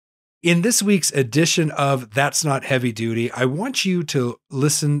In this week's edition of That's Not Heavy Duty, I want you to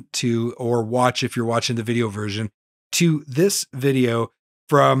listen to or watch, if you're watching the video version, to this video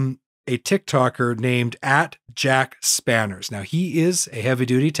from a TikToker named @JackSpanners. Now, he is a heavy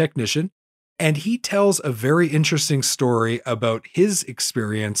duty technician, and he tells a very interesting story about his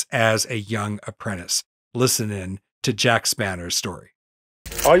experience as a young apprentice. Listen in to JackSpanners' story.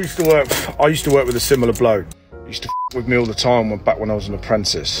 I used to work with a similar bloke. He used to with me all the time back when I was an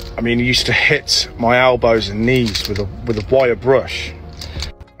apprentice. I mean, he used to hit my elbows and knees with a wire brush.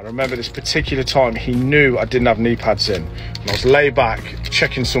 I remember this particular time he knew I didn't have knee pads in. And I was laid back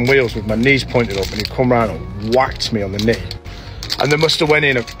checking some wheels with my knees pointed up, and he come round and whacked me on the knee. And there must have went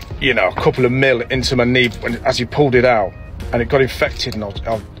in a couple of mil into my knee as he pulled it out, and it got infected, and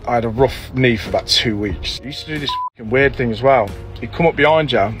I had a rough knee for about 2 weeks. He used to do this weird thing as well. He'd come up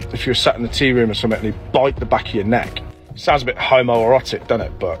behind you if you were sat in the tea room or something, and he'd bite the back of your neck. Sounds a bit homoerotic, doesn't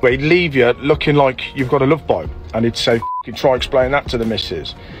it? But he'd leave you looking like you've got a love bite, and he'd say, try explain that to the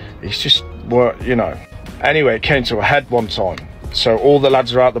missus. It's just, Anyway, it came to a head one time. So all the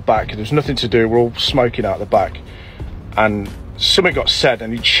lads are out the back, and there's nothing to do, we're all smoking out the back. And something got said,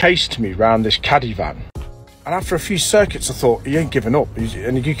 and he chased me round this caddy van. And after a few circuits, I thought, he ain't giving up.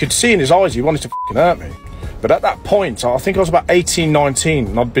 And you could see in his eyes, he wanted to hurt me. But at that point, I think I was about 18, 19,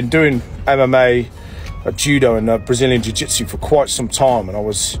 and I'd been doing MMA, judo and Brazilian jiu-jitsu for quite some time, and I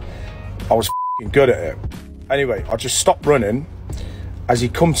was good at it. Anyway, I just stopped running. As he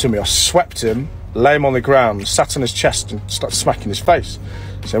come to me, I swept him, lay him on the ground, sat on his chest and started smacking his face.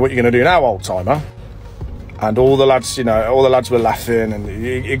 So, what are you going to do now, old timer? And all the lads, were laughing, and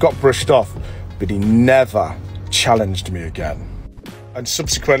he got brushed off, but he never challenged me again. And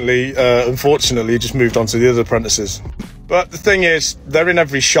subsequently, unfortunately, he just moved on to the other apprentices. But the thing is, they're in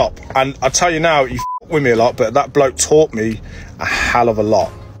every shop, and I tell you now, you with me a lot, but that bloke taught me a hell of a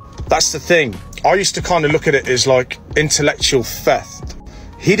lot. That's the thing. I used to kind of look at it as like intellectual theft.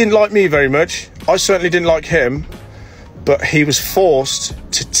 He didn't like me very much. I certainly didn't like him, but he was forced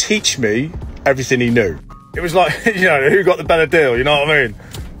to teach me everything he knew. It was like, who got the better deal, you know what I mean?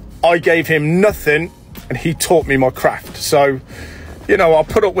 I gave him nothing, and he taught me my craft. So, I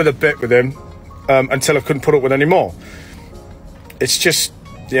put up with a bit with him until I couldn't put up with any more. It's just,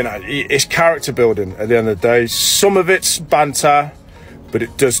 it's character building at the end of the day. Some of it's banter, but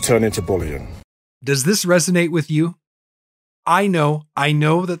it does turn into bullying. Does this resonate with you? I know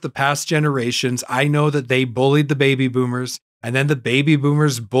that the past generations, I know that they bullied the baby boomers, and then the baby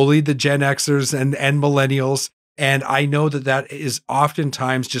boomers bullied the Gen Xers and millennials. And I know that is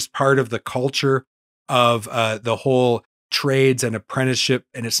oftentimes just part of the culture of the whole trades and apprenticeship.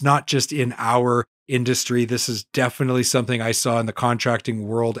 And it's not just in our industry. This is definitely something I saw in the contracting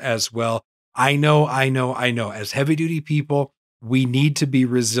world as well. I know. As heavy duty people, we need to be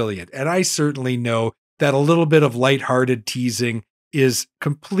resilient. And I certainly know that a little bit of lighthearted teasing is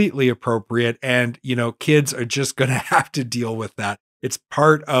completely appropriate. And, kids are just going to have to deal with that. It's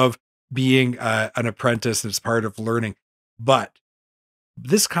part of being an apprentice, and it's part of learning. But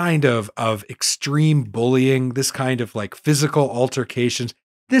this kind of extreme bullying, this kind of like physical altercations,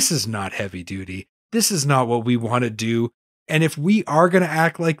 this is not heavy duty. This is not what we want to do. And if we are going to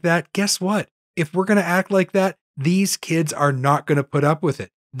act like that, guess what? If we're going to act like that, these kids are not going to put up with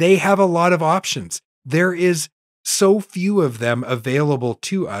it. They have a lot of options. There is so few of them available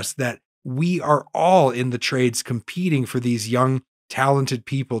to us that we are all in the trades competing for these young, talented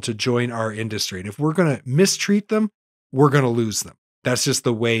people to join our industry. And if we're going to mistreat them, we're going to lose them. That's just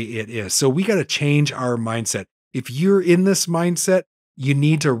the way it is. So we got to change our mindset. If you're in this mindset, you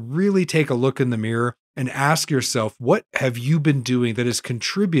need to really take a look in the mirror and ask yourself, what have you been doing that is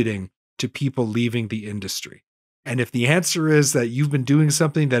contributing to people leaving the industry? And if the answer is that you've been doing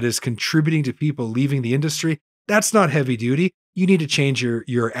something that is contributing to people leaving the industry, that's not heavy duty. You need to change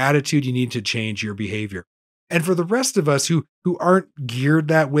your attitude. You need to change your behavior. And for the rest of us who aren't geared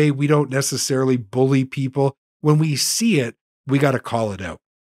that way, we don't necessarily bully people. When we see it, we got to call it out.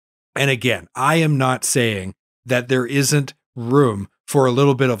 And again, I am not saying that there isn't room for a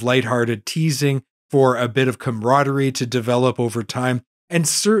little bit of lighthearted teasing, for a bit of camaraderie to develop over time. And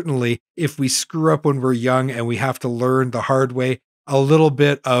certainly, if we screw up when we're young and we have to learn the hard way, a little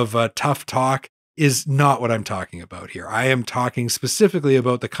bit of tough talk is not what I'm talking about here. I am talking specifically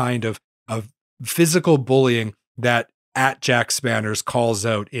about the kind of physical bullying that @JackSpanners calls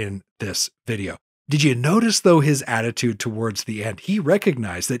out in this video. Did you notice, though, his attitude towards the end? He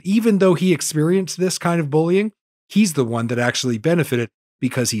recognized that even though he experienced this kind of bullying, he's the one that actually benefited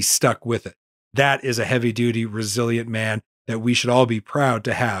because he stuck with it. That is a heavy-duty, resilient man that we should all be proud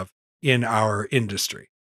to have in our industry.